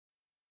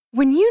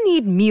When you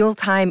need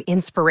mealtime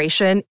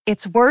inspiration,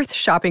 it's worth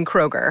shopping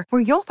Kroger,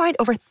 where you'll find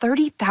over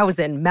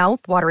 30,000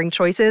 mouth-watering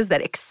choices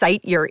that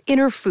excite your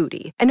inner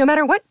foodie. And no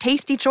matter what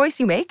tasty choice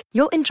you make,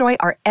 you'll enjoy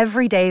our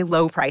everyday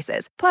low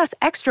prices, plus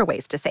extra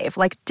ways to save,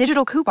 like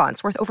digital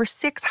coupons worth over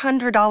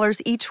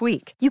 $600 each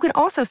week. You can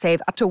also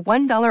save up to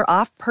 $1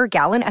 off per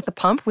gallon at the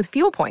pump with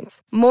fuel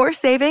points. More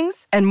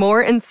savings and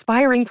more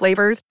inspiring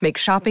flavors make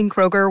shopping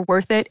Kroger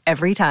worth it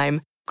every time.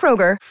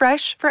 Kroger,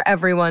 fresh for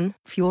everyone.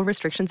 Fuel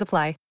restrictions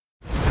apply.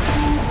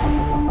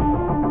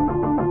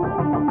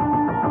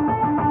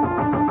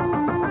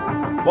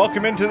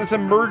 Welcome into this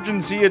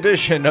emergency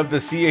edition of the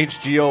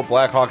CHGO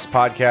Blackhawks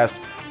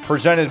podcast,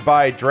 presented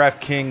by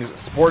DraftKings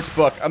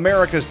Sportsbook,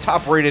 America's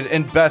top-rated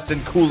and best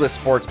and coolest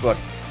sportsbook.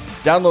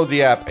 Download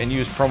the app and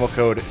use promo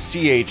code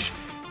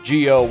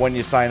CHGO when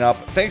you sign up.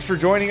 Thanks for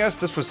joining us.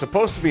 This was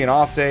supposed to be an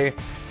off day,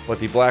 but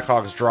the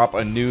Blackhawks drop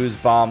a news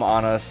bomb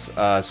on us.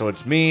 So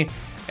it's me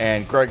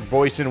and Greg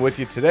Boyson with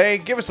you today.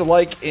 Give us a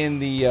like in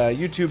the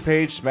YouTube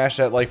page. Smash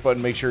that like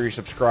button. Make sure you're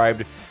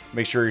subscribed.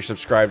 Make sure you're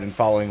subscribed and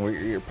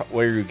following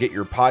where you get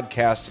your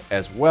podcasts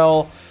as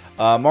well.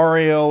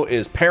 Mario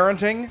is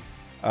parenting.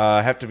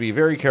 Have to be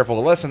very careful.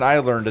 The lesson I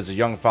learned as a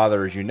young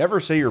father is you never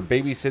say you're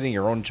babysitting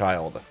your own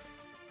child.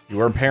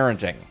 You are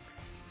parenting.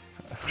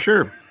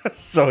 Sure.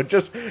 So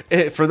just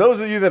for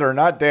those of you that are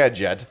not dads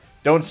yet,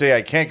 don't say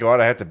I can't go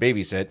out. I have to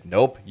babysit.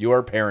 Nope. You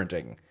are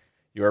parenting.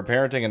 You are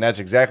parenting, and that's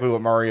exactly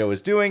what Mario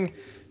is doing.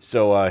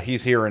 So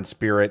he's here in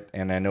spirit,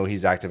 and I know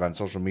he's active on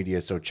social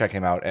media, so check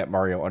him out at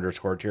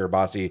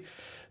Mario_Tirabassi.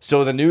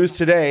 So the news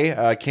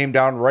today came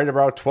down right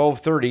about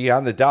 12:30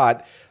 on the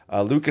dot.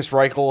 Lukas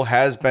Reichel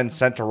has been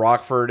sent to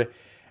Rockford,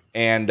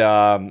 and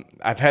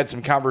I've had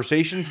some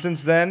conversations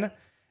since then,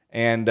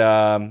 and,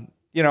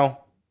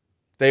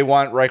 they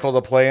want Reichel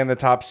to play in the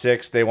top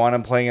six. They want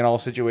him playing in all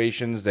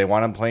situations. They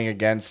want him playing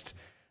against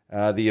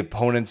the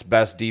opponent's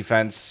best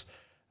defense.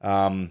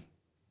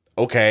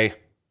 Okay.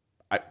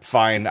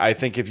 Fine. I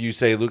think if you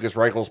say Lukas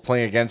Reichel's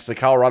playing against the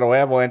Colorado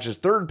Avalanche's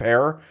third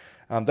pair,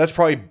 that's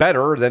probably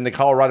better than the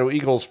Colorado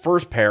Eagles'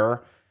 first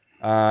pair.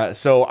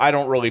 So I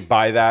don't really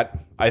buy that.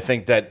 I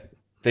think that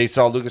they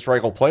saw Lukas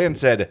Reichel play and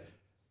said,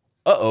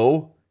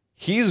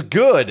 he's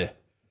good.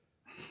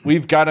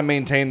 We've got to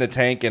maintain the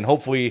tank, and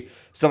hopefully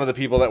some of the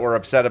people that were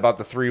upset about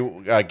the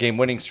 3-game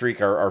winning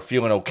streak are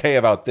feeling okay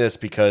about this,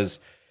 because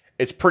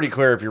it's pretty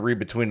clear if you read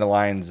between the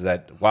lines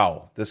that,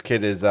 wow, this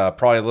kid is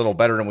probably a little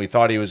better than we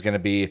thought he was going to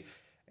be.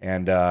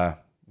 And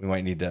we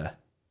might need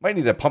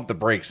to pump the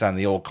brakes on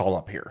the old call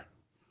up here.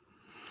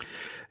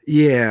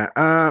 Yeah.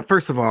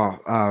 First of all,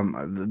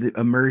 the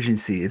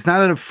emergency. It's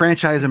not a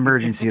franchise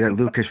emergency that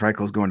Lukas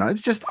Reichel is going on. It's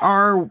just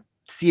our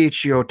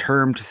CHGO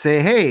term to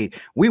say, hey,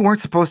 we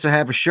weren't supposed to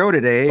have a show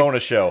today.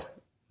 Bonus show.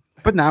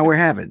 But now we're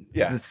having.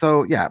 Yeah.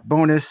 So,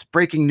 bonus,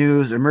 breaking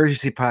news,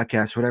 emergency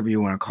podcast, whatever you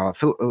want to call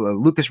it.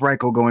 Lukas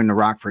Reichel going to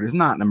Rockford is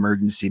not an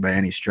emergency by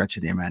any stretch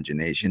of the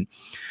imagination.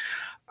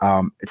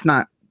 It's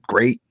not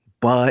great.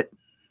 But,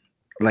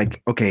 I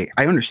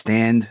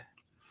understand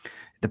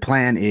the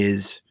plan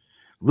is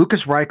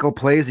Lukas Reichel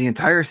plays the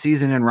entire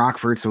season in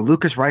Rockford, so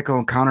Lukas Reichel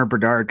and Connor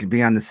Bedard could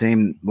be on the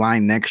same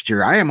line next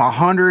year. I am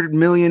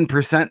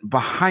 100,000,000%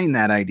 behind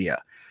that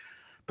idea.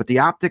 But the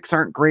optics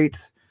aren't great.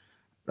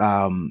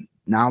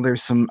 Now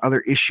there's some other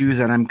issues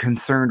that I'm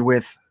concerned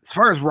with. As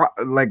far as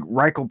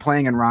Reichel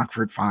playing in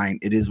Rockford, fine.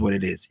 It is what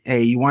it is.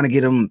 Hey, you want to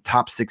get him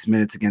top 6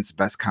 minutes against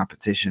the best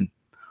competition?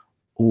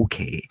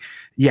 Okay.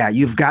 Yeah,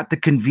 you've got the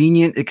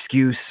convenient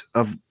excuse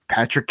of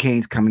Patrick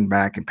Kane's coming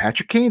back, and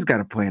Patrick Kane's got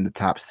to play in the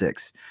top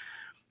 6.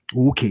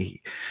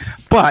 Okay.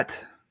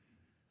 But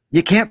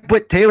you can't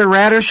put Taylor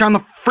Radish on the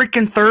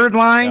freaking third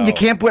line. No. You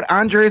can't put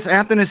Andreas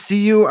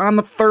Athanasiou on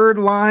the third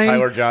line.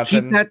 Tyler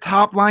Johnson. Keep that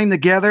top line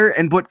together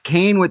and put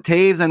Kane with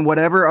Taves and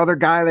whatever other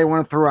guy they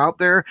want to throw out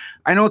there.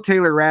 I know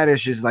Taylor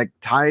Radish is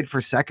tied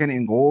for second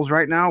in goals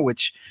right now,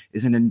 which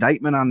is an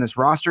indictment on this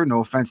roster.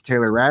 No offense,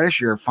 Taylor Radish.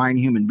 You're a fine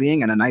human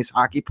being and a nice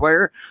hockey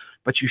player,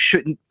 but you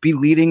shouldn't be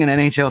leading an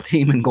NHL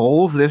team in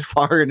goals this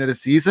far into the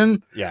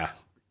season. Yeah.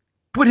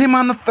 Put him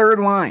on the third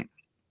line.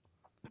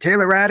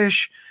 Taylor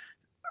Radish,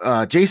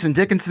 Jason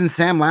Dickinson,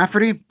 Sam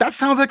Lafferty, that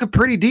sounds like a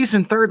pretty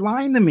decent third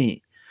line to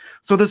me.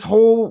 So this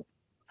whole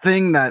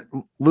thing that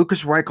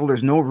Lukas Reichel,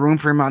 there's no room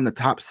for him on the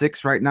top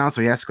 6 right now,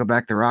 so he has to go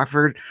back to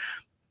Rockford.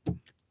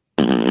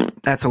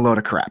 That's a load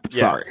of crap. Yeah,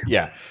 Sorry.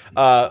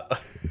 Yeah.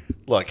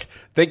 Look,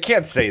 they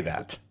can't say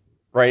that,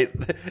 right?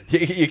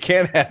 You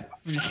can't have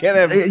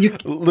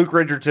Luke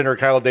Richardson or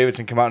Kyle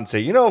Davidson come out and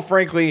say,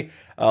 frankly,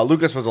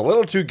 Lukas was a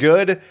little too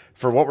good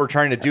for what we're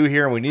trying to do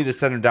here, and we need to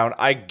send him down.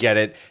 I get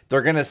it.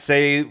 They're going to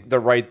say the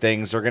right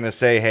things. They're going to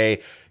say,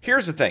 hey,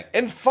 here's the thing.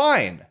 And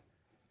fine.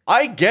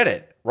 I get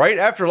it, right?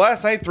 After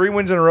last night, 3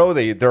 wins in a row,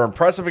 they're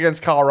impressive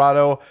against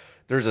Colorado.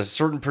 There's a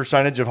certain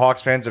percentage of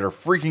Hawks fans that are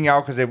freaking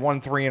out because they've won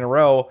 3 in a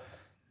row.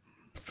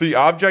 The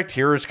object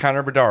here is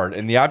Connor Bedard,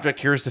 and the object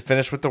here is to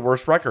finish with the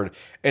worst record.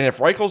 And if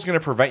Reichel's going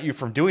to prevent you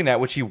from doing that,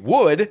 which he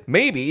would,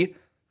 maybe,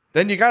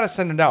 then you got to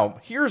send him down.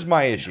 Here's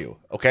my issue,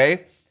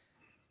 okay?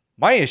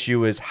 My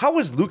issue is, how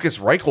is Lukas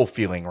Reichel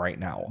feeling right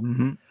now?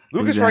 Mm-hmm.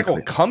 Lukas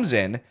Reichel comes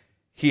in.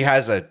 He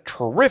has a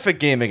terrific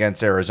game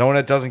against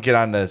Arizona, doesn't get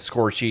on the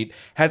score sheet,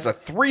 has a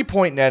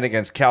 3-point net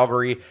against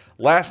Calgary.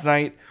 Last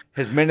night,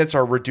 his minutes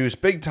are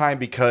reduced big time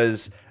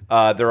because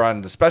they're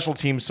on the special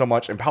teams so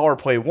much, and power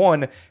play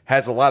 1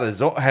 has a lot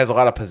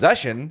of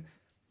possession.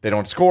 They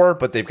don't score,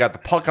 but they've got the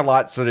puck a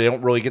lot, so they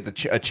don't really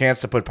get a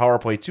chance to put power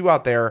play 2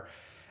 out there.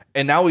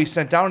 And now he's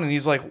sent down, and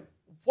he's like,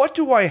 what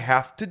do I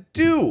have to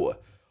do?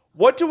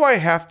 What do I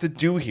have to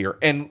do here?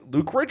 And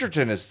Luke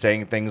Richardson is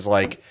saying things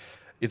like,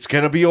 it's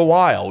going to be a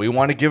while. We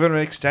want to give him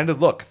an extended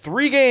look.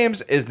 3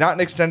 games is not an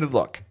extended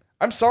look.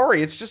 I'm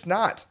sorry, it's just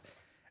not.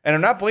 And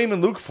I'm not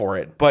blaming Luke for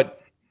it,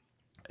 but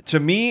to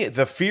me,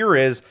 the fear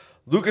is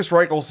Lukas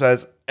Reichel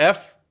says,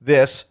 F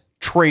this,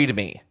 trade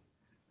me.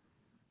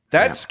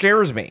 That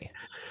scares me.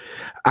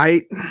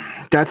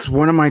 That's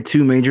one of my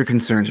 2 major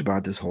concerns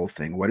about this whole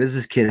thing. What does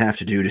this kid have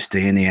to do to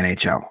stay in the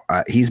NHL?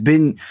 He's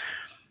been,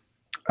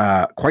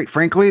 quite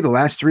frankly, the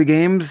last 3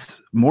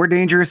 games more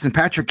dangerous than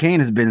Patrick Kane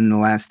has been in the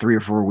last 3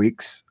 or 4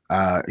 weeks.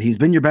 He's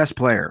been your best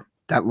player.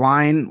 That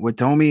line with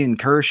Domi and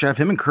Kurashev,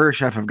 him and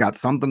Kurashev have got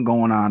something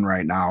going on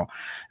right now,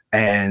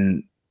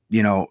 and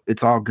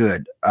it's all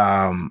good.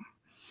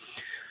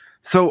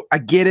 So I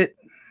get it.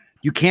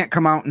 You can't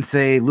come out and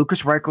say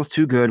Lukas Reichel's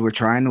too good. We're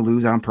trying to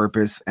lose on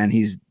purpose, and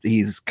he's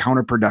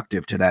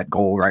counterproductive to that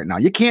goal right now.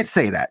 You can't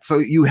say that. So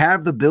you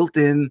have the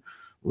built-in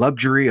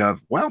luxury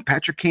of, well,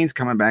 Patrick Kane's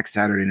coming back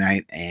Saturday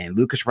night, and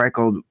Lukas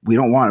Reichel, we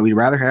don't want it. We'd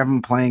rather have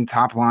him playing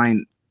top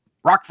line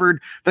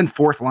Rockford than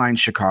 4th line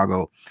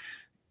Chicago.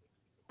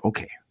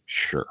 Okay,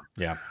 sure.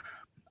 Yeah.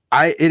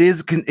 It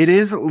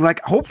is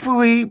like,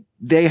 hopefully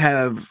they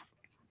have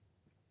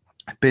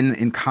been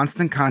in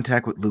constant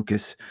contact with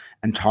Lukas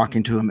and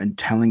talking to him and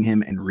telling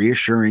him and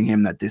reassuring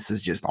him that this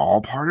is just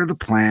all part of the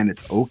plan.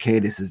 It's okay.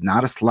 This is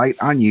not a slight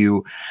on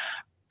you.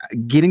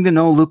 Getting to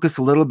know Lukas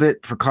a little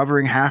bit for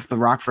covering half the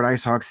Rockford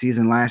IceHogs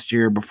season last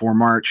year before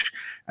March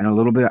and a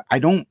little bit. I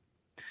don't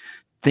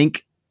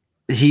think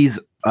he's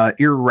an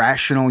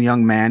irrational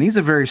young man. He's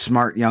a very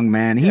smart young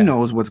man. He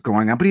knows what's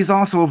going on, but he's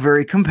also a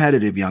very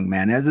competitive young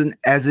man,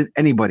 as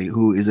anybody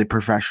who is a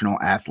professional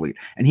athlete,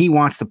 and he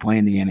wants to play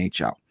in the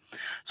NHL.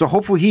 So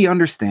hopefully he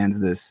understands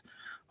this.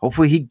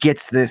 Hopefully he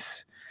gets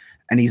this,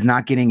 and he's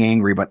not getting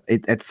angry. But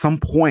at some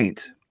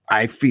point,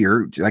 I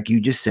fear, like you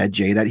just said,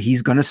 Jay, that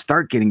he's going to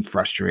start getting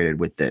frustrated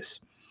with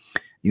this.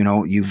 You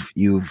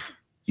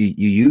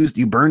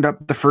burned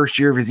up the first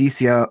year of his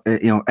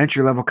ECL,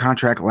 entry level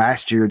contract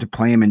last year to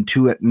play him in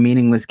 2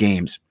 meaningless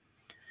games,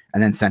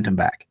 and then sent him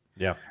back.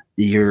 Yeah,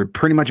 you're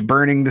pretty much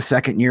burning the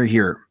second year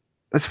here.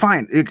 That's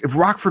fine. If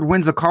Rockford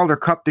wins a Calder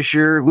Cup this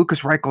year,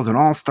 Lukas Reichel's an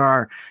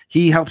all-star.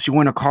 He helps you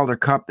win a Calder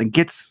Cup and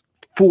gets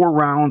 4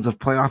 rounds of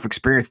playoff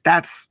experience.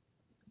 That's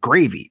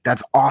gravy.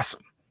 That's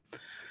awesome.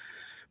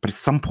 But at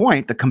some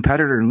point, the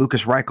competitor in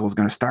Lukas Reichel is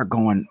going to start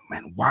going,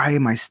 man, why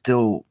am I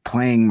still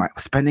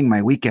spending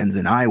my weekends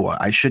in Iowa?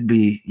 I should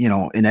be,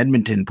 in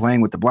Edmonton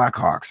playing with the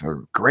Blackhawks.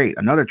 Or great,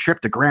 another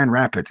trip to Grand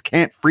Rapids.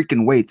 Can't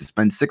freaking wait to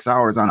spend 6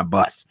 hours on a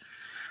bus.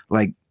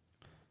 Like,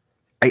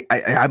 I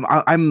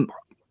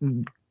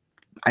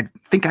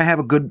think I have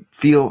a good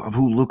feel of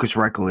who Lukas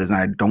Reichel is,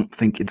 and I don't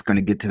think it's going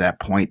to get to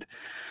that point.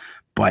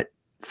 But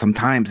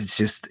sometimes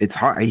it's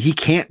hard. He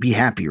can't be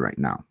happy right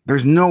now.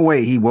 There's no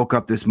way he woke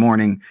up this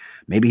morning.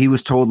 Maybe he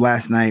was told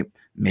last night.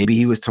 Maybe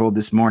he was told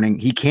this morning.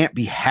 He can't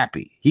be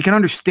happy. He can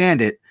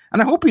understand it,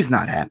 and I hope he's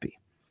not happy.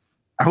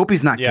 I hope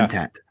he's not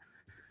content.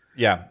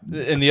 Yeah,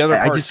 and the other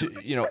part,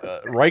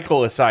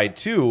 Reichel aside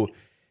too,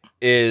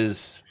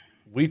 is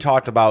we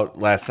talked about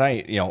last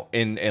night,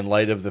 in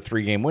light of the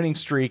 3-game winning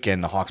streak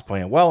and the Hawks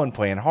playing well and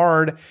playing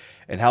hard,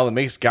 and how it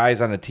makes guys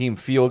on a team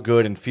feel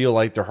good and feel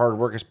like their hard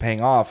work is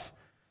paying off.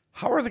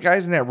 How are the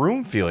guys in that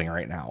room feeling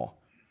right now?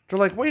 They're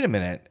like, wait a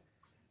minute.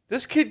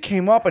 This kid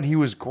came up and he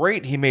was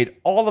great. He made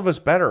all of us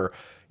better.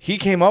 He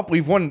came up.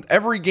 We've won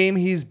every game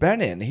he's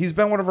been in. He's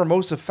been one of our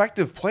most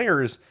effective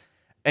players.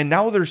 And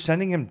now they're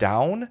sending him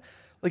down.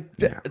 Like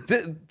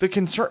the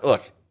concern.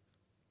 Look,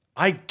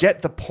 I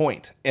get the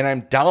point, and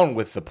I'm down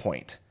with the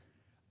point.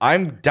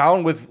 I'm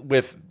down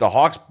with the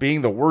Hawks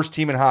being the worst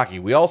team in hockey.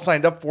 We all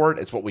signed up for it.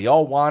 It's what we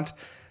all want.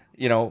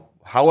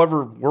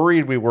 However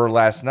worried we were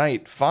last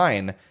night,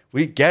 fine.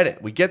 We get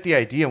it. We get the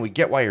idea, and we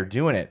get why you're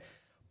doing it.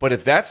 But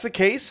if that's the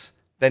case,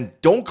 then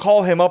don't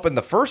call him up in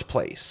the first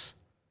place.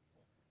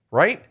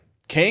 Right?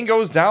 Kane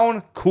goes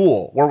down,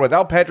 cool. We're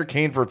without Patrick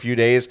Kane for a few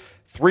days.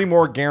 3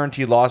 more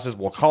guaranteed losses.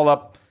 We'll call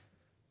up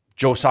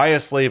Josiah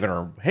Slavin,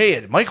 or,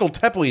 hey, Michael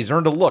Tepley's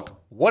earned a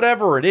look.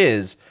 Whatever it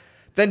is,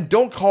 then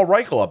don't call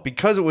Reichel up,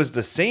 because it was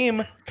the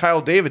same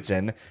Kyle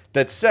Davidson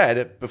that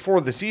said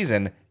before the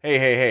season,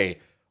 hey,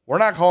 we're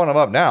not calling him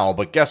up now,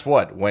 but guess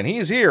what? When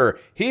he's here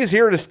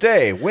to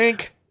stay.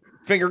 Wink,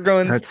 finger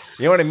guns.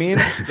 You know what I mean?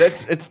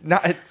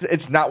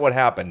 It's not what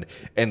happened.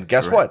 And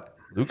guess what?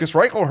 Lukas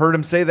Reichel heard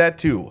him say that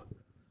too.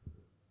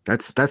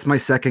 That's my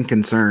second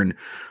concern.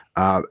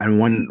 And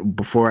one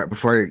before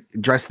I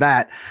address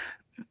that,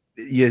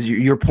 is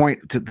your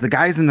point to the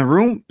guys in the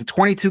room, the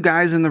 22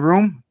 guys in the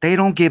room, they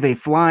don't give a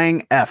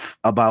flying F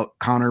about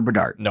Connor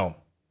Bedard. No.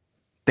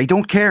 They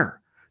don't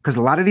care because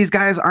a lot of these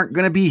guys aren't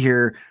going to be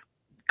here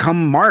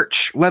come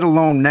March, let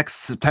alone next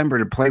September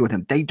to play with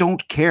him. They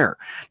don't care.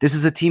 This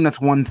is a team that's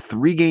won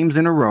 3 games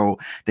in a row.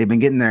 They've been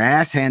getting their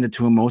ass handed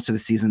to them most of the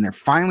season. They're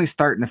finally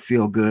starting to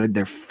feel good.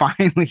 They're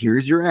finally,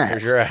 here's your ass.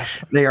 Here's your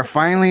ass. They are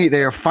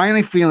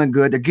finally feeling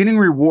good. They're getting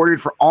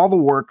rewarded for all the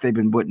work they've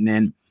been putting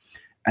in.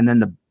 And then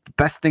the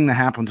best thing that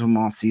happened to them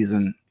all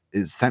season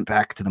is sent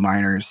back to the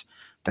minors.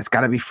 That's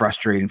got to be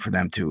frustrating for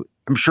them too.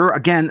 I'm sure,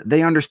 again,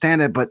 they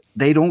understand it, but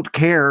they don't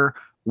care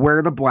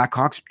where the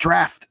Blackhawks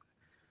draft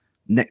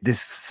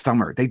this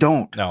summer. They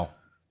don't. No.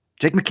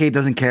 Jake McCabe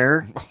doesn't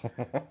care.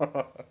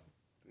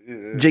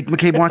 Jake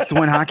McCabe wants to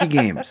win hockey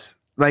games.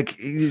 Like,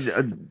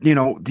 you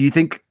know, do you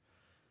think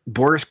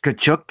Boris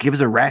Kachuk gives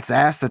a rat's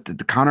ass at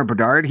the Connor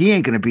Bedard? He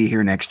ain't going to be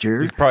here next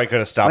year. You probably could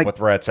have stopped with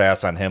rat's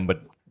ass on him,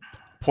 but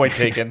point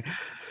taken.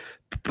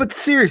 But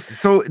seriously,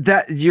 so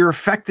that you're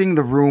affecting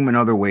the room in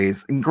other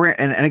ways.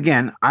 And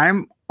again,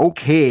 I'm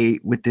okay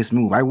with this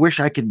move. I wish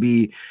I could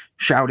be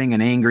shouting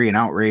and angry and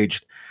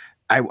outraged.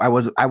 I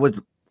was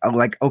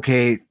like,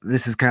 okay,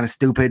 this is kind of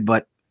stupid,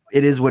 but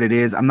it is what it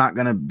is. I'm not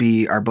gonna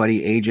be our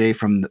buddy AJ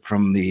from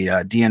the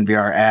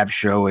DNVR Av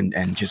show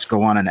and just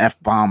go on an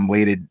F-bomb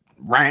weighted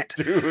rant,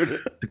 dude.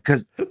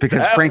 Because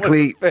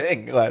frankly,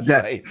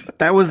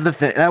 that was the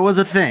thing. That was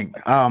a thing.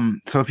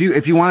 So if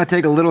you want to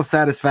take a little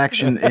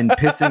satisfaction in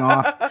pissing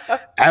off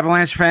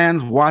Avalanche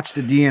fans, watch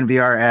the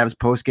DNVR Avs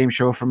post game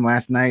show from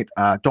last night.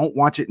 Don't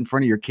watch it in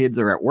front of your kids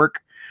or at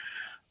work.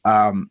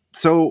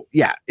 So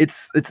yeah,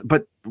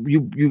 but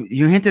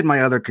you hinted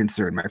my other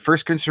concern. My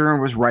first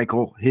concern was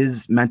Reichel,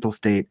 his mental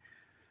state,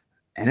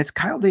 and it's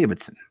Kyle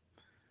Davidson,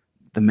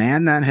 the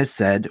man that has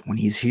said when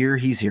he's here,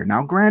 he's here.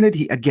 Now, granted,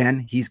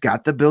 he's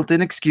got the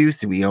built-in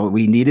excuse.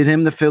 We needed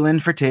him to fill in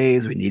for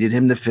Taves. We needed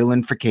him to fill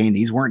in for Kane.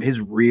 These weren't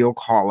his real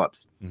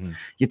call-ups.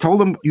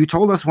 Mm-hmm. You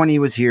told us when he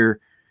was here,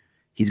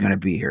 he's going to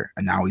be here,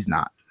 and now he's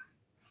not.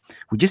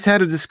 We just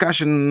had a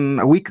discussion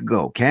a week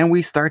ago. Can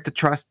we start to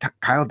trust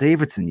Kyle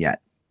Davidson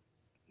yet?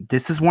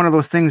 This is one of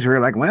those things where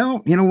you're like,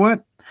 well, you know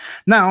what?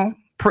 Now,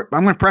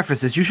 I'm going to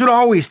preface this. You should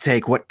always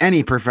take what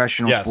any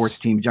professional sports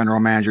team general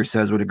manager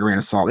says with a grain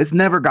of salt. It's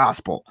never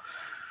gospel.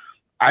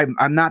 I'm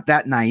not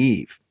that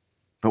naive.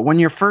 But when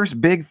your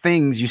first big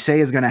things you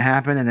say is going to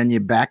happen and then you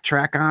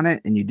backtrack on it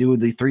and you do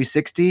the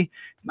 360,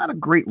 it's not a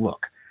great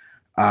look.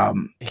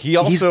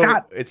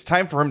 It's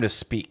time for him to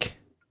speak.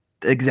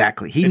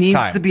 Exactly. He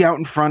needs to be out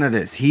in front of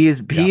this. He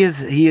has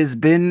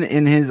been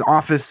in his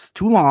office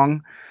too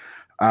long.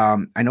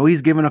 I know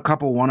he's given a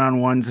couple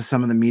one-on-ones to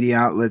some of the media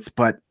outlets,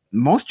 but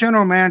most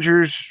general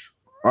managers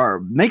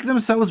make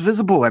themselves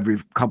visible every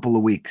couple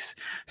of weeks.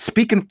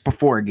 Speaking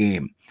before a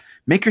game,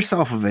 make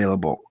yourself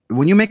available.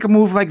 When you make a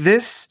move like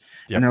this,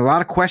 and a lot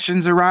of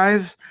questions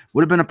arise,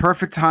 would have been a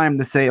perfect time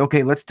to say,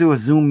 okay, let's do a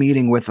Zoom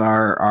meeting with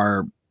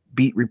our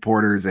beat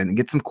reporters and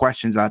get some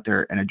questions out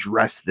there and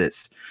address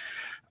this.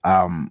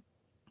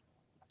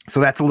 So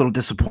that's a little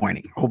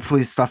disappointing.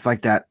 Hopefully stuff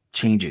like that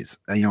changes.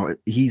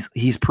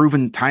 He's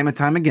proven time and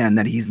time again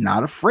that he's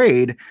not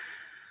afraid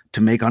to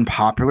make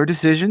unpopular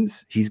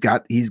decisions. He's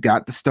got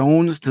the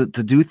stones to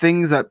do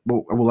things that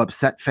will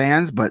upset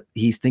fans, but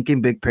he's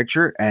thinking big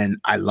picture, and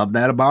I love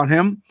that about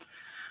him.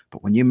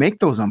 But when you make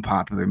those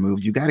unpopular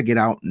moves, you got to get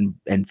out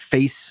and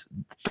face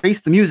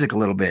the music a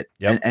little bit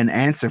and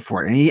answer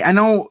for it. And I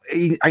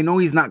know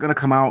he's not going to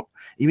come out.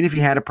 Even if he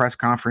had a press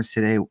conference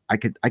today, I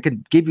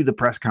could give you the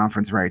press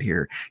conference right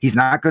here. He's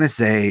not going to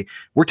say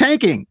we're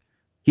tanking.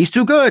 He's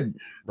too good.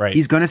 Right.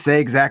 He's going to say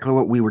exactly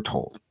what we were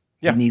told.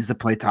 Yeah. He needs to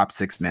play top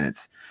 6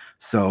 minutes.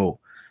 So,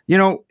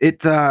 those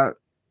are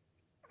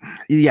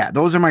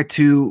my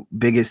 2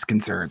 biggest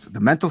concerns. The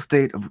mental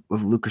state of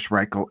Lukas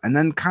Reichel, and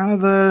then kind of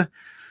the,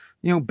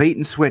 bait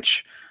and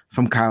switch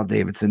from Kyle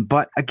Davidson.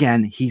 But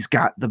again, he's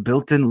got the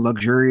built-in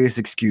luxurious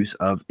excuse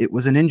of it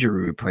was an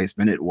injury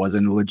replacement. It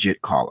wasn't a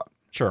legit call-up.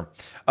 Sure.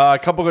 A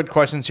couple good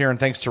questions here, and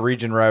thanks to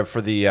Region Rev for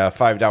the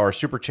 $5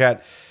 super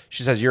chat.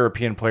 She says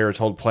European players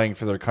hold playing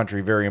for their country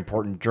very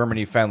important.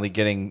 Germany finally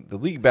getting the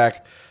league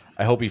back.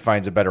 I hope he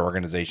finds a better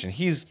organization.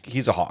 He's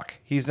a Hawk.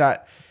 He's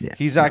not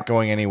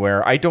going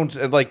anywhere. I don't,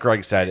 like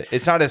Greg said,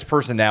 it's not his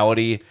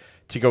personality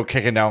to go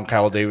kicking down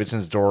Kyle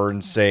Davidson's door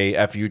and say,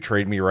 F you,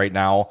 trade me right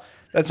now.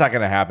 That's not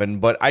going to happen.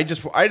 But I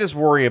just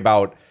worry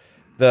about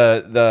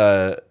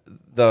the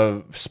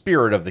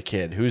spirit of the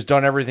kid who's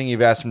done everything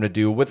you've asked him to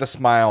do with a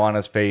smile on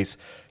his face,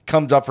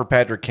 comes up for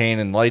Patrick Kane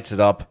and lights it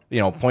up,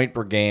 point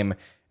per game,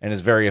 and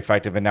is very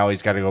effective. And now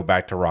he's got to go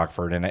back to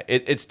Rockford, and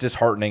it's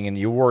disheartening, and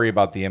you worry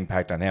about the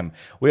impact on him.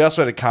 We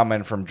also had a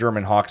comment from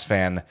German Hawks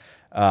fan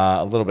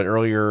a little bit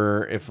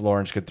earlier, if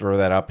Lawrence could throw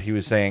that up. He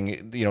was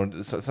saying,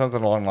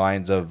 something along the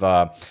lines of,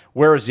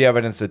 where is the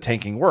evidence that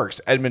tanking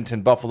works?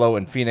 Edmonton, Buffalo,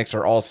 and Phoenix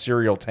are all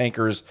serial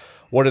tankers.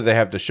 What do they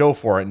have to show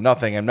for it?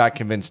 Nothing. I'm not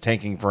convinced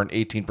tanking for an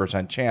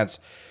 18% chance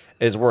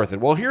is worth it.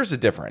 Well, here's the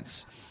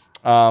difference.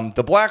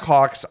 The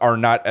Blackhawks are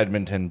not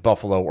Edmonton,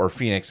 Buffalo, or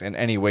Phoenix in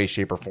any way,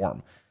 shape, or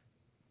form.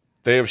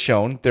 They have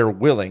shown they're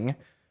willing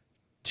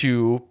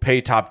to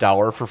pay top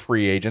dollar for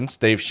free agents.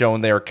 They've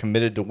shown they are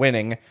committed to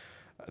winning.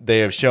 They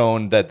have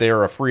shown that they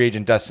are a free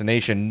agent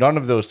destination. None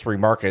of those three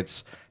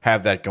markets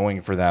have that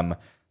going for them.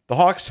 The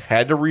Hawks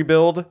had to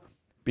rebuild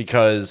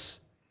because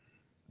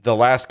the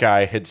last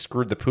guy had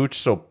screwed the pooch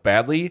so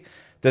badly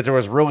that there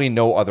was really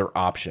no other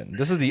option.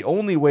 This is the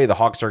only way the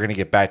Hawks are going to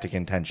get back to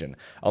contention.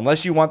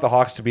 Unless you want the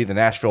Hawks to be the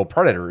Nashville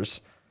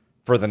Predators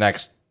for the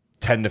next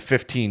 10 to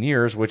 15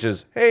 years, which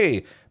is,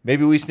 hey,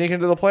 maybe we sneak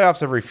into the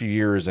playoffs every few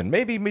years and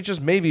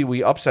maybe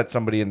we upset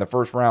somebody in the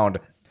first round.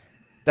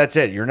 That's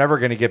it. You're never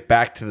going to get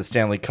back to the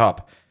Stanley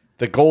Cup.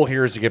 The goal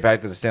here is to get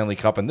back to the Stanley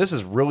Cup, and this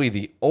is really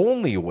the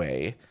only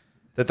way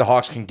that the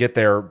Hawks can get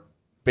there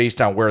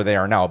based on where they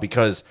are now,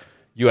 because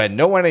you had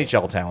no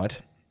NHL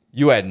talent,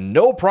 you had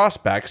no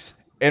prospects,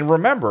 and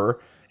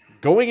remember,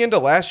 going into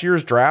last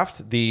year's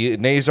draft, the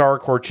Nazar,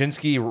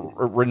 Korchinski,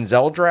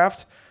 Rinzel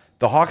draft,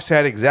 the Hawks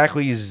had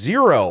exactly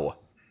 0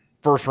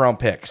 first-round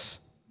picks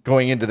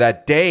going into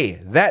that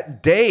day.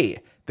 That day,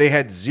 they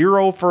had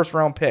 0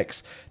 first-round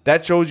picks.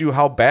 That shows you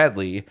how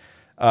badly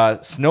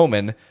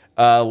Snowman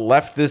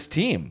left this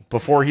team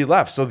before he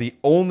left. So the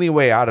only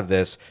way out of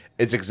this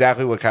is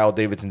exactly what Kyle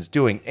Davidson's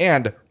doing.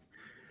 And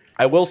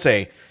I will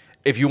say,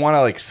 if you want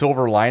to like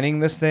silver lining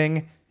this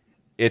thing,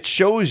 it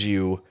shows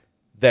you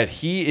that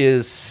he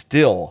is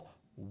still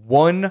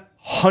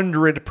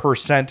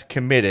 100%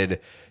 committed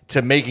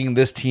to making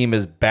this team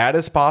as bad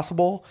as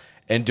possible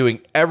and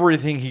doing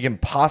everything he can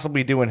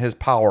possibly do in his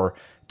power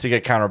to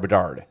get Connor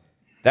Bedard.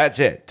 That's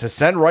it. To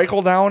send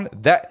Reichel down,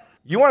 that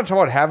you want to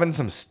talk about having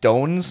some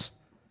stones?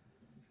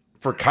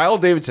 For Kyle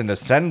Davidson to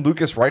send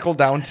Lucas Reichel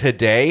down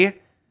today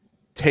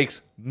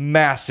takes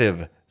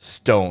massive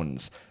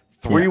stones.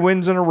 3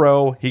 wins in a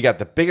row. He got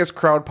the biggest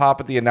crowd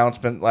pop at the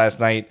announcement last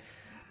night.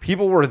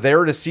 People were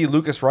there to see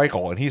Lucas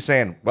Reichel, and he's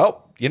saying,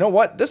 well, you know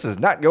what? This is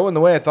not going the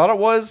way I thought it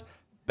was.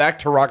 Back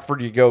to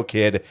Rockford you go,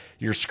 kid.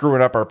 You're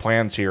screwing up our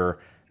plans here.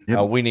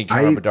 Yep. We need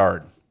Connor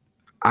Bedard.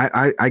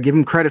 I give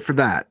him credit for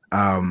that.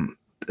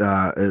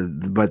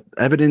 But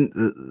evident,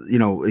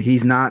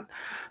 he's not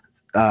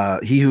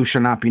he who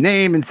shall not be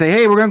named and say,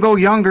 hey, we're going to go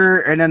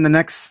younger. And then the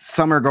next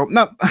summer go,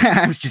 no,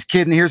 I was just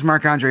kidding. Here's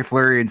Marc-Andre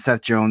Fleury and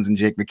Seth Jones and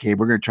Jake McCabe.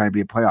 We're going to try to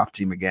be a playoff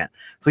team again.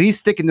 So he's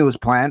sticking to his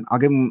plan. I'll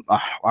give him,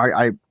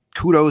 I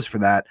kudos for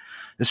that.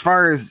 As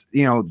far as,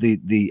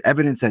 the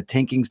evidence that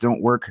tankings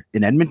don't work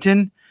in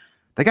Edmonton,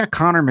 they got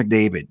Connor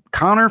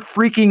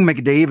freaking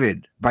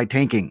McDavid by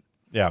tanking.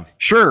 Yeah.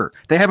 Sure,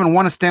 they haven't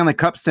won a Stanley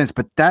Cup since,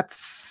 but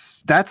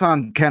that's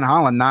on Ken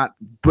Holland not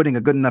putting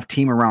a good enough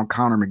team around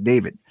Connor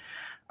McDavid.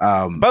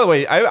 By the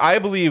way, I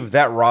believe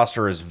that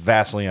roster is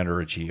vastly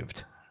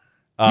underachieved.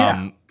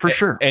 For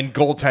sure. And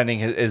goaltending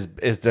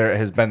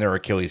has been their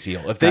Achilles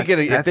heel. If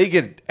they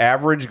get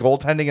average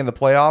goaltending in the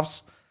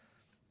playoffs,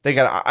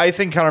 I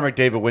think Connor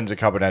McDavid wins a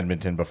cup in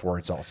Edmonton before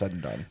it's all said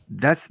and done.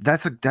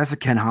 That's a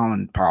Ken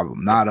Holland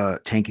problem, not a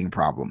tanking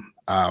problem.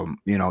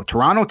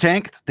 Toronto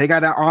tanked. They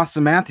got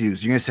Austin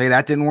Matthews. You're gonna say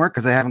that didn't work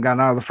because they haven't gotten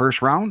out of the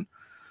first round.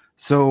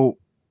 So,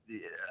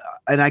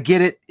 and I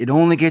get it. It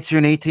only gets you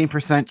an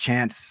 18%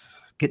 chance.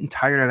 Getting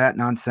tired of that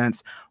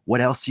nonsense. What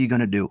else are you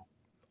gonna do?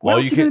 What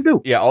else are you gonna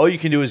do? Yeah, all you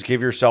can do is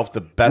give yourself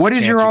the best. What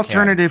is your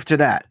alternative to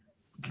that?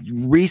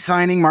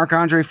 Re-signing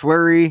Marc-Andre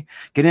Fleury,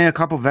 getting a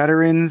couple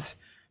veterans,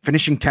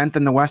 finishing 10th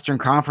in the Western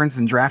Conference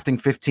and drafting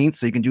 15th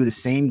so you can do the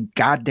same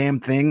goddamn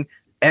thing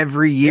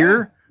every year?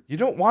 Yeah. You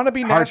don't want to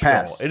be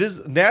Nashville.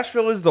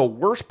 Nashville is the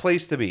worst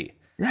place to be.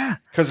 Yeah.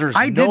 Because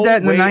I did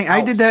that in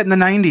the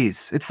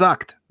 90s. It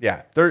sucked.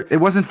 Yeah. It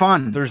wasn't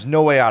fun. There's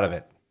no way out of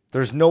it.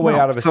 There's no way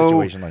out of a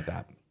situation like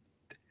that.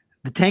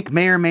 The tank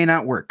may or may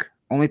not work.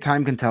 Only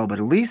time can tell, but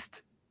at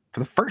least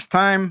for the first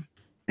time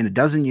in a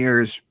dozen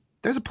years,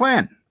 there's a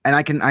plan. And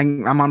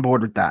I'm on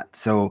board with that.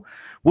 So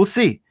we'll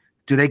see.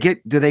 Do they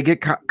get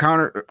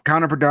Connor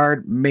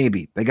Bedard?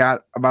 Maybe. They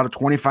got about a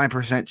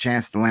 25%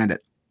 chance to land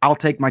it. I'll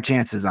take my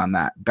chances on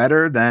that.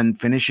 Better than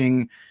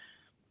finishing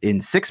in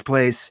 6th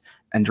place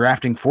and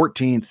drafting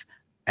 14th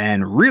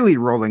and really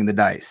rolling the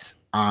dice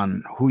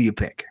on who you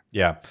pick.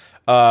 Yeah.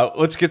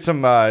 Let's get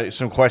some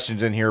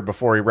questions in here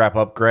before we wrap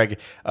up. Greg,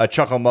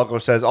 Chuck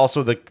O'Mucko says,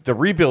 also the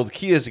rebuild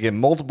key is to get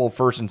multiple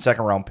first and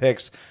second round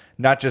picks,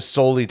 not just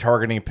solely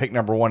targeting pick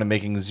number 1 and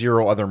making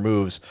 0 other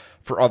moves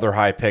for other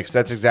high picks.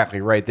 That's exactly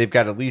right. They've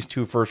got at least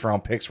 2 first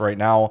round picks right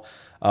now.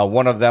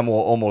 One of them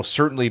will almost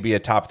certainly be a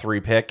top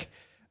 3 pick,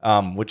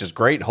 which is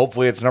great.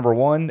 Hopefully it's number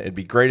 1. It'd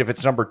be great if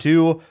it's number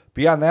 2.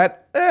 Beyond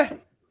that,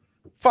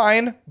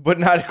 fine, but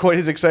not quite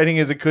as exciting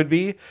as it could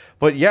be.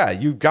 But yeah,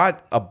 you've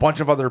got a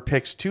bunch of other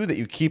picks too that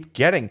you keep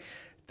getting.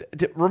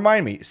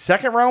 Remind me,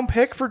 second round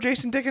pick for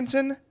Jason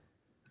Dickinson?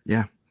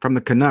 Yeah, from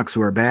the Canucks,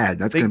 who are bad.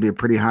 That's going to be a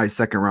pretty high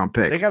second round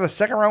pick. They got a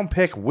second round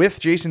pick with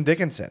Jason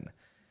Dickinson.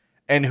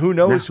 And who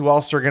knows who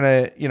else they're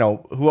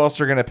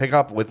gonna pick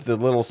up with the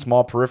little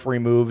small periphery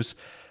moves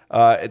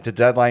at the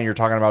deadline. You're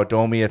talking about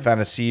Domi,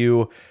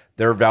 Athanasiou.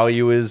 Their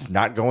value is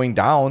not going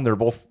down. They're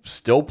both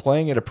still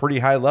playing at a pretty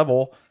high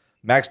level.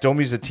 Max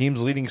Domi's the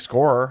team's leading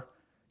scorer,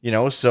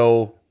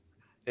 so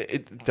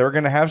they're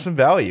going to have some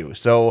value.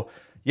 So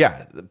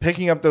Yeah,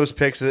 picking up those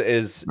picks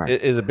is Right.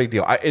 a big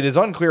deal. It is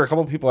unclear. A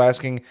couple of people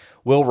asking,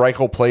 will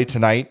Reichel play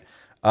tonight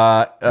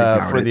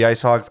doubt for it. the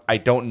Ice Hogs? I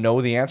don't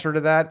know the answer to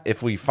that.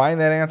 If we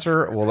find that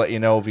answer, we'll let you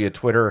know via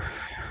Twitter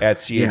at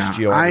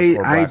CHGO.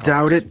 I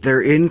doubt it.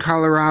 They're in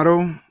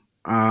Colorado,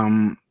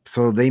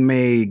 so they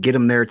may get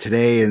him there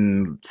today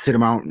and sit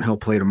him out, and he'll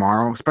play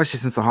tomorrow. Especially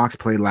since the Hawks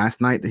played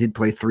last night, he'd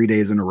play 3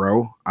 days in a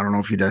row. I don't know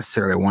if you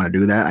necessarily want to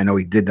do that. I know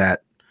he did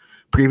that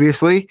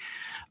previously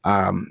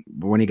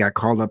when he got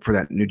called up for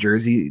that New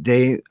Jersey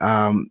day.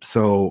 I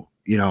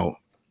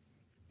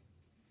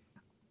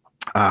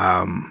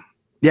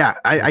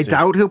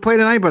doubt he'll play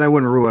tonight, but I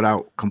wouldn't rule it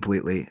out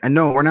completely. And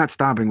no, we're not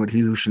stopping with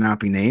He Who Should Not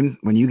Be Named.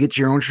 When you get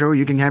your own show,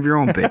 you can have your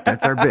own bit.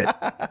 That's our bit.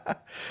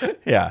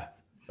 Yeah.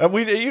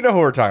 You know who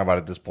we're talking about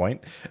at this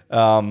point.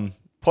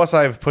 Plus,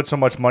 I've put so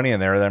much money in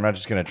there that I'm not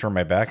just going to turn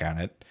my back on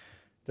it.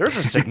 There's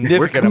a significant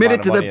we're committed amount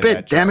of to money the in bit,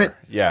 that damn jar. it.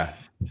 Yeah.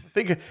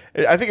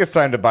 I think it's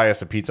time to buy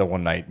us a pizza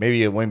one night.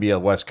 Maybe it wouldn't be a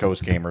West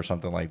Coast game or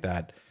something like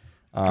that.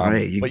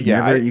 Hey,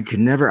 you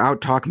can never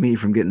out-talk me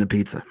from getting a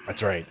pizza.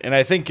 That's right. And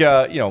I think,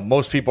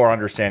 most people are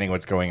understanding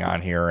what's going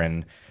on here.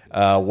 And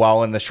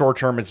while in the short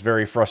term, it's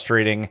very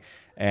frustrating.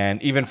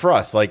 And even for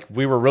us, like,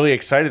 we were really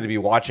excited to be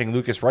watching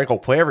Lukas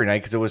Reichel play every night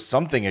because it was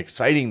something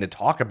exciting to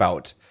talk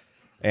about.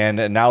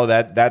 And now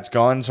that's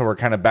gone. So we're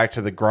kind of back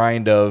to the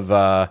grind of,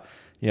 the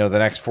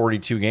next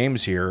 42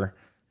 games here.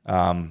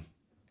 I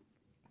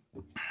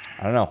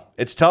don't know.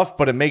 It's tough,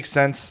 but it makes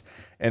sense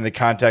in the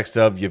context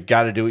of you've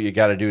got to do what you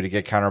got to do to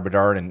get Connor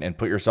Bedard and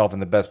put yourself in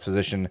the best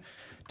position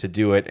to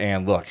do it.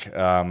 And look,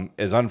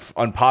 as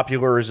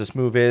unpopular as this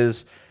move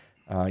is,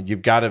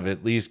 you've got to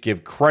at least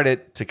give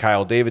credit to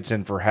Kyle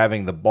Davidson for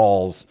having the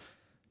balls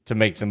to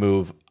make the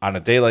move on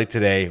a day like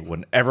today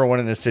when everyone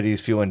in the city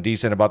is feeling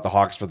decent about the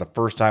Hawks for the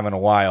first time in a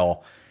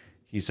while.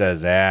 He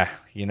says, that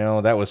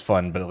was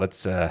fun, but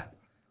let's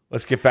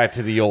get back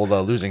to the old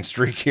losing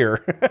streak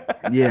here.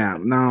 Yeah,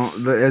 no,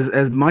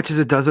 as much as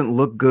it doesn't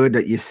look good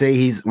that you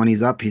say when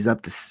he's up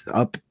to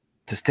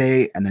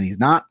stay, and then he's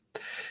not.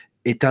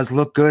 It does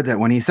look good that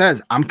when he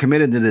says, I'm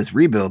committed to this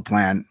rebuild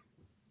plan,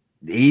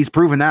 he's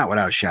proven that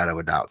without a shadow of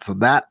a doubt. So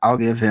that I'll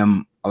give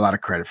him a lot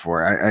of credit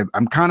for.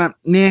 I'm kind of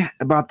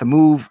about the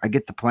move. I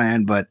get the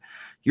plan, but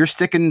you're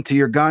sticking to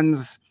your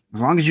guns.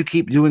 As long as you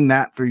keep doing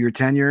that through your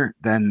tenure,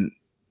 then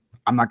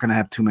I'm not going to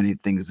have too many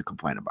things to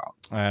complain about.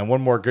 And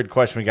one more good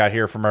question we got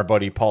here from our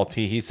buddy Paul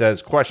T. He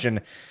says,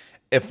 question,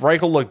 if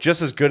Reichel looked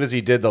just as good as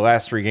he did the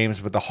last 3 games,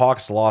 but the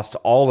Hawks lost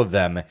all of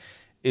them,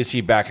 is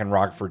he back in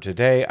Rockford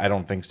today? I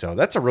don't think so.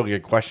 That's a really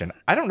good question.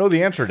 I don't know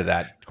the answer to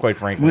that, quite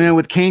frankly. Well,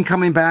 with Kane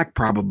coming back,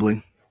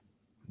 probably.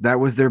 That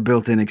was their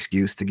built-in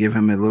excuse to give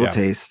him a little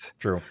taste.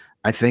 True.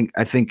 I think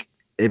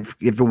if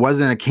it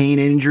wasn't a Kane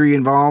injury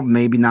involved,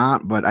 maybe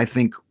not, but I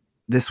think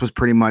this was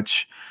pretty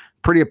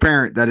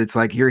apparent that it's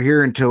like you're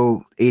here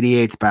until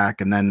 88's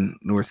back, and then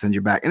we'll send you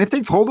back. And if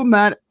they told him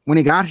that when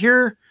he got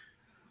here,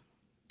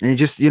 and you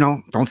just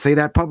don't say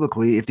that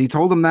publicly. If they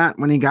told him that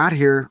when he got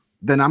here,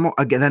 then I'm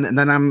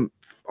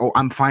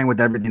fine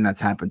with everything that's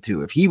happened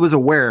too. If he was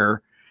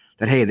aware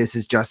that, hey, this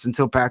is just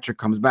until Patrick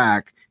comes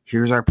back,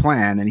 here's our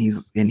plan, and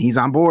he's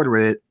on board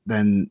with it,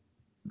 then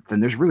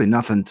there's really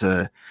nothing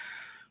to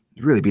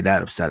really be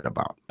that upset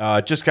about.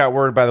 Just got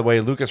word, by the way,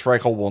 Lukas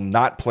Reichel will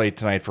not play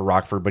tonight for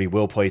Rockford, but he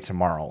will play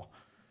tomorrow.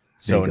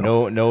 So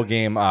no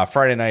game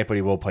Friday night, but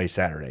he will play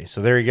Saturday.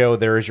 So there you go.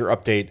 There is your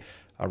update.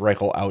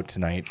 Reichel out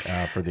tonight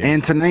for the.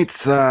 And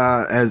tonight's,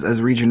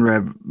 as Region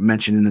Rev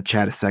mentioned in the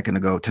chat a second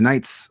ago,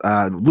 tonight's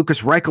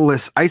Lukas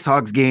Reichel-less Ice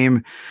Hogs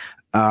game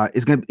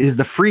is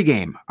the free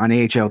game on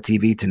AHL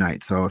TV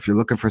tonight. So if you're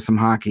looking for some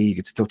hockey, you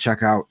could still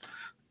check out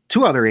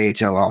 2 other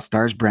AHL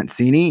All-Stars, Brent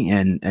Seney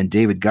and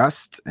David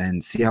Gust,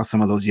 and see how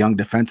some of those young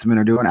defensemen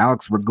are doing.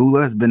 Alex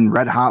Regula has been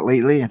red hot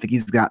lately. I think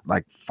he's got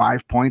like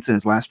 5 points in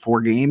his last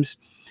 4 games.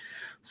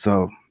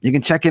 So you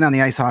can check in on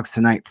the Ice Hogs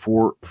tonight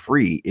for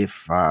free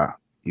if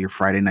your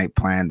Friday night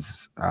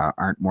plans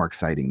aren't more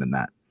exciting than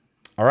that.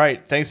 All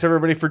right. Thanks,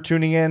 everybody, for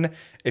tuning in.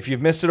 If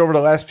you've missed it over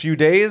the last few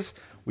days,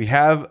 we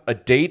have a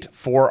date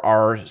for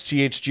our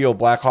CHGO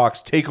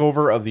Blackhawks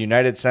takeover of the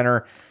United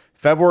Center,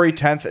 February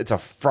 10th. It's a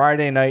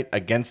Friday night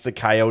against the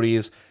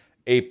Coyotes.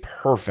 A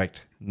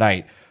perfect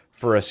night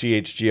for a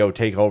CHGO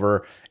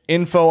takeover.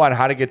 Info on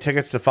how to get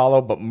tickets to follow,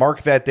 but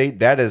mark that date.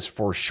 That is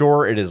for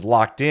sure. It is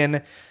locked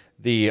in.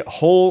 The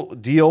whole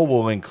deal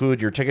will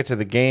include your ticket to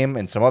the game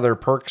and some other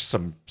perks,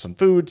 some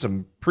food,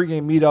 some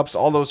pregame meetups,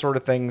 all those sort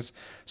of things.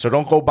 So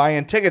don't go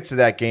buying tickets to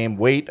that game.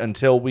 Wait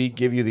until we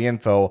give you the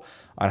info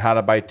on how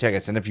to buy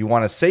tickets. And if you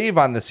want to save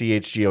on the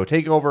CHGO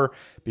takeover,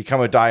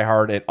 become a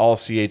diehard at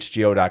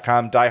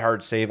allchgo.com.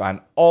 Diehard save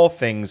on all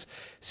things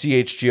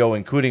CHGO,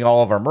 including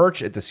all of our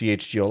merch at the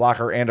CHGO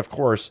locker and, of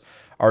course,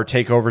 our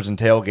takeovers and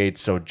tailgates.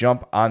 So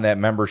jump on that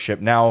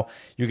membership now.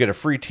 You get a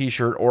free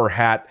t-shirt or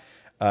hat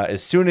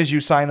as soon as you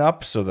sign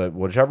up, so that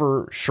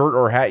whichever shirt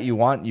or hat you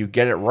want, you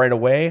get it right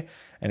away.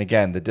 And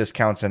again, the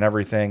discounts and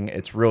everything,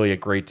 it's really a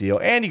great deal.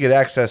 And you get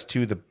access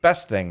to the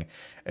best thing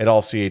at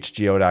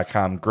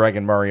allchgo.com, Greg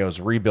and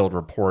Mario's rebuild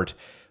report,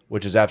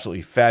 which is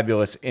absolutely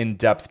fabulous,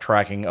 in-depth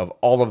tracking of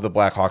all of the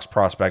Blackhawks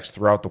prospects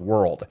throughout the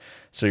world.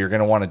 So you're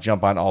going to want to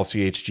jump on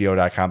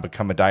allchgo.com,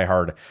 become a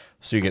diehard,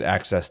 so you get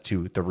access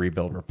to the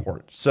rebuild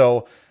report.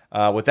 So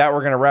with that, we're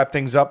going to wrap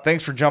things up.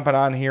 Thanks for jumping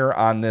on here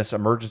on this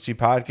emergency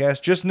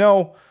podcast. Just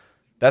know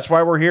that's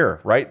why we're here,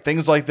 right?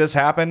 Things like this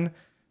happen.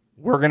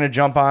 We're going to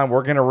jump on.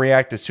 We're going to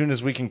react as soon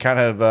as we can kind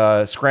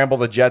of scramble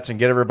the jets and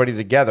get everybody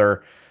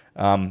together.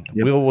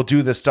 We'll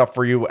do this stuff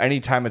for you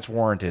anytime it's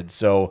warranted.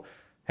 So,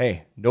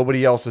 hey,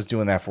 nobody else is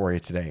doing that for you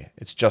today.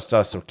 It's just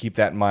us. So keep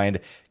that in mind.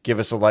 Give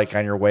us a like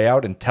on your way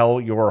out and tell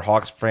your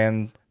Hawks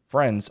fan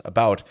friends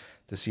about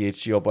the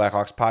CHGO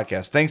Blackhawks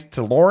podcast. Thanks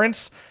to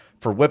Lawrence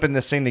for whipping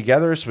this thing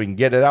together so we can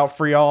get it out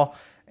for y'all.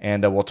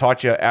 And we'll talk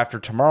to you after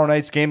tomorrow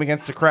night's game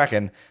against the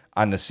Kraken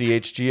on the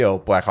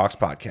CHGO Blackhawks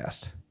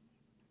podcast.